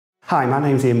Hi, my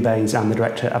name's Baines. I'm the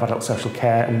Director of Adult Social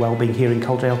Care and Wellbeing here in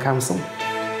Calderdale Council.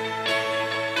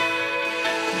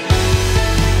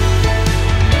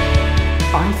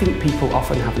 I think people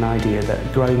often have an idea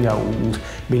that growing old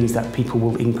means that people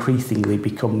will increasingly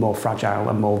become more fragile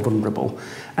and more vulnerable,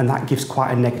 and that gives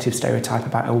quite a negative stereotype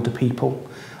about older people.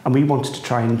 And we wanted to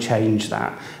try and change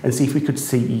that and see if we could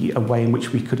see a way in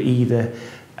which we could either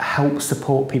help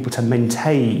support people to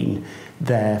maintain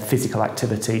their physical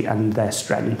activity and their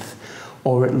strength,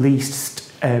 or at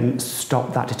least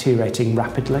stop that deteriorating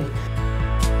rapidly.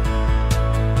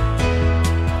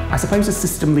 I suppose as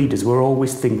system leaders, we're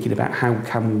always thinking about how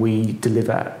can we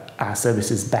deliver our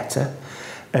services better,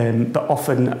 but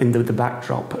often in the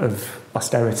backdrop of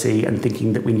austerity and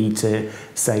thinking that we need to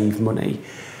save money.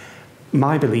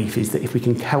 My belief is that if we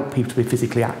can help people to be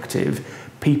physically active,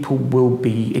 people will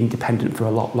be independent for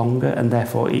a lot longer, and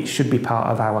therefore it should be part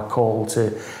of our call to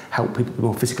help people be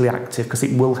more physically active, because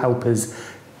it will help us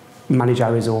manage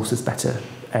our resources better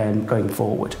going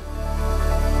forward.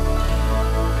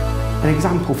 An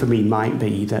example for me might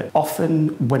be that often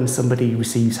when somebody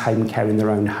receives home care in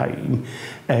their own home,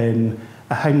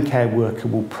 a home care worker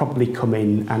will probably come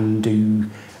in and do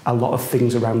a lot of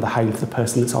things around the home for the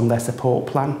person that's on their support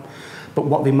plan. But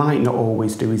what they might not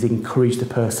always do is encourage the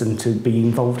person to be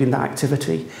involved in that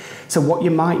activity. So what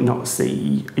you might not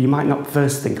see, you might not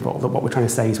first think of all that what we're trying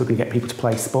to say is we're going to get people to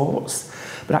play sports,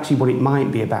 but actually what it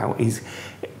might be about is,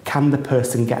 can the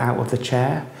person get out of the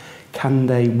chair? Can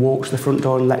they walk to the front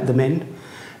door and let them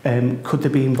in? Could they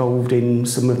be involved in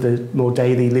some of the more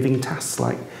daily living tasks,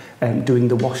 like doing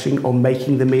the washing or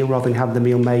making the meal rather than having the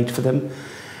meal made for them?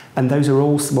 And those are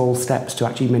all small steps to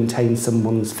actually maintain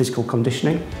someone's physical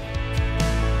conditioning.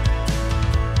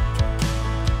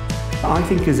 I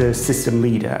think as a system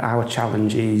leader, our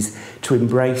challenge is to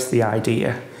embrace the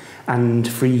idea and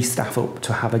free staff up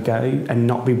to have a go and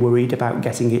not be worried about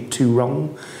getting it too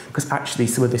wrong, because actually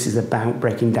some of this is about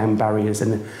breaking down barriers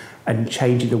and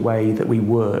changing the way that we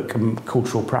work and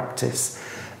cultural practice.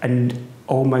 And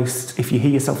almost, if you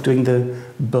hear yourself doing the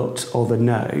but or the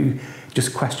no,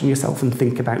 just question yourself and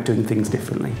think about doing things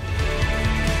differently.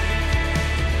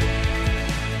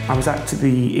 I was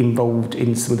actively involved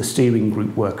in some of the steering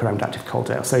group work around Active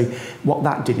Calderdale. So what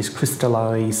that did is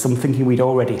crystallise some thinking we'd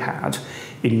already had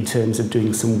in terms of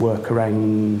doing some work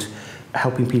around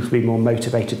helping people be more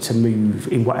motivated to move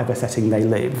in whatever setting they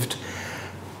lived.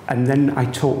 And then I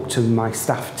talked to my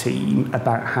staff team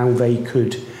about how they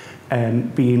could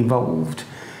be involved.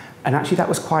 And actually that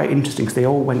was quite interesting, because they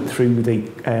all went through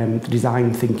the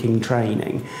design thinking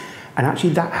training. And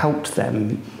actually that helped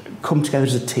them come together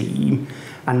as a team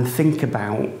and think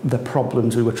about the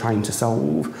problems we were trying to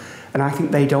solve. And I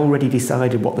think they'd already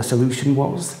decided what the solution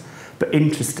was. But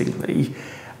interestingly,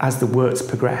 as the work's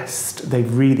progressed,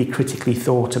 they've really critically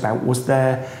thought about, was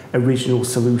their original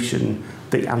solution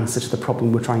the answer to the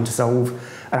problem we're trying to solve?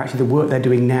 And actually the work they're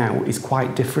doing now is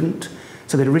quite different.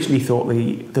 So they'd originally thought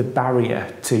the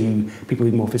barrier to people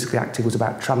being more physically active was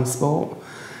about transport.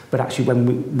 But actually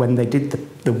when they did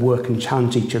the work and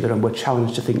challenged each other and were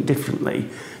challenged to think differently,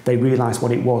 they realised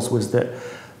what it was that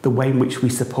the way in which we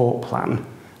support plan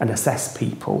and assess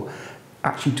people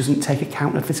actually doesn't take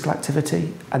account of physical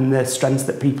activity and the strengths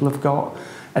that people have got.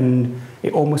 And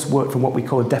it almost worked from what we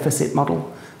call a deficit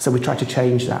model. So we tried to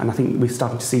change that, and I think we're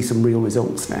starting to see some real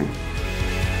results now.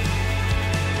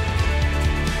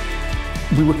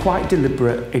 We were quite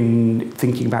deliberate in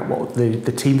thinking about what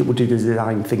the team that would do the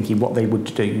design thinking, what they would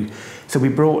do. So we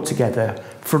brought together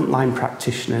frontline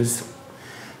practitioners,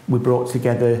 we brought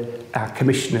together our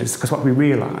commissioners, because what we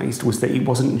realised was that it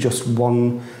wasn't just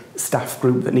one staff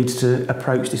group that needed to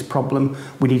approach this problem,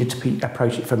 we needed to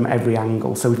approach it from every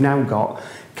angle. So we've now got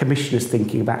commissioners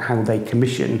thinking about how they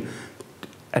commission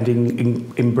and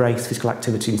embrace physical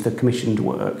activity into the commissioned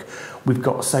work. We've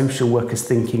got social workers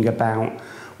thinking about,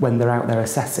 when they're out there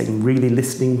assessing, really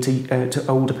listening to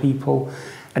older people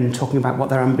and talking about what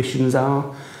their ambitions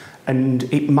are. And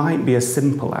it might be as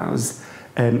simple as,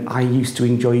 I used to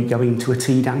enjoy going to a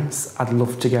tea dance, I'd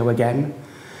love to go again.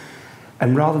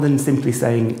 And rather than simply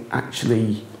saying,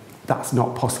 actually, that's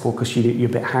not possible because you're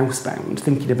a bit housebound,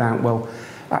 thinking about, well,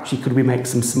 actually, could we make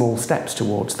some small steps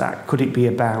towards that? Could it be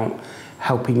about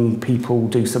helping people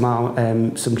do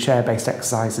some chair-based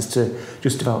exercises to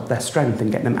just develop their strength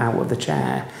and get them out of the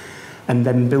chair, and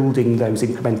then building those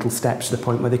incremental steps to the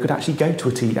point where they could actually go to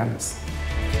a tea dance.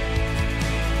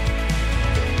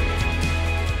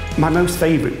 My most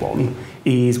favourite one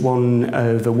is one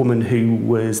of a woman who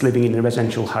was living in a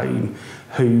residential home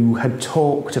who had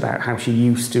talked about how she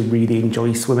used to really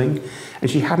enjoy swimming, and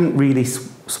she hadn't really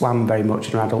swam very much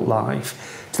in her adult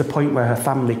life, to to the point where her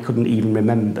family couldn't even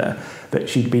remember that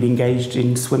she'd been engaged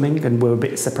in swimming and were a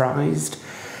bit surprised.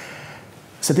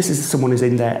 So this is someone who's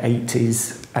in their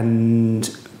 80s, and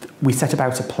we set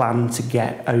about a plan to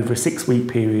get over a 6-week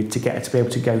period to get her to be able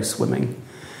to go swimming.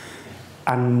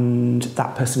 And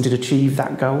that person did achieve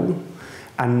that goal.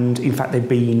 And in fact, they've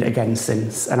been again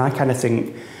since. And I kind of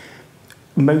think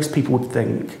most people would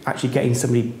think actually getting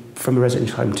somebody from a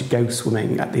residential home to go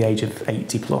swimming at the age of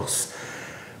 80 plus,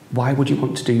 why would you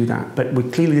want to do that? But we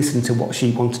clearly listened to what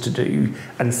she wanted to do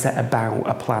and set about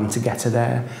a plan to get her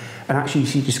there. And actually,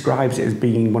 she describes it as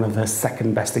being one of her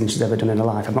second best things she's ever done in her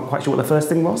life. I'm not quite sure what the first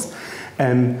thing was.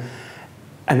 And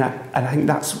I think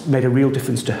that's made a real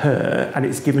difference to her, and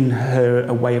it's given her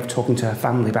a way of talking to her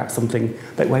family about something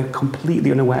that we're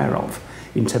completely unaware of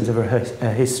in terms of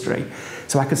her history.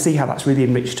 So I could see how that's really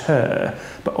enriched her,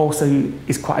 but also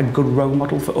is quite a good role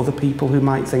model for other people who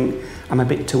might think, I'm a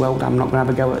bit too old, I'm not going to have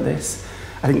a go at this.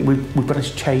 I think we've got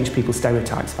to change people's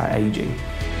stereotypes about ageing.